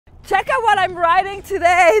check out what I'm riding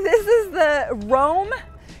today. This is the Rome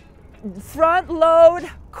front load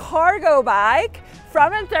cargo bike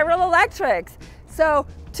from Imperial Electrics. So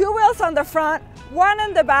 2 wheels on the front, 1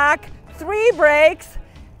 in the back, 3 brakes.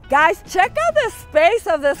 Guys, check out the space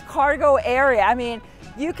of this cargo area. I mean,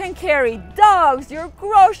 you can carry dogs, your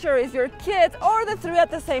groceries, your kids, or the 3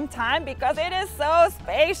 at the same time because it is so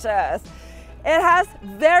spacious. It has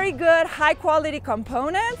very good high quality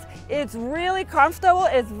components. It's really comfortable,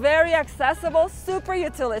 it's very accessible, super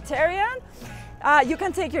utilitarian. You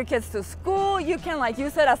can take your kids to school, you can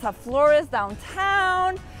use it as a florist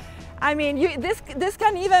downtown. I mean, this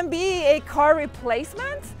can even be a car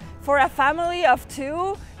replacement for a family of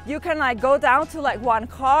 2. You can go down to 1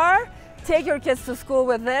 car, take your kids to school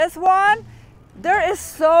with this one. There is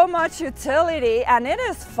so much utility and it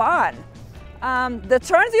is fun. The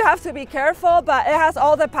turns you have to be careful, but it has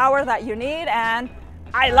all the power that you need and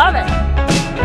I love it.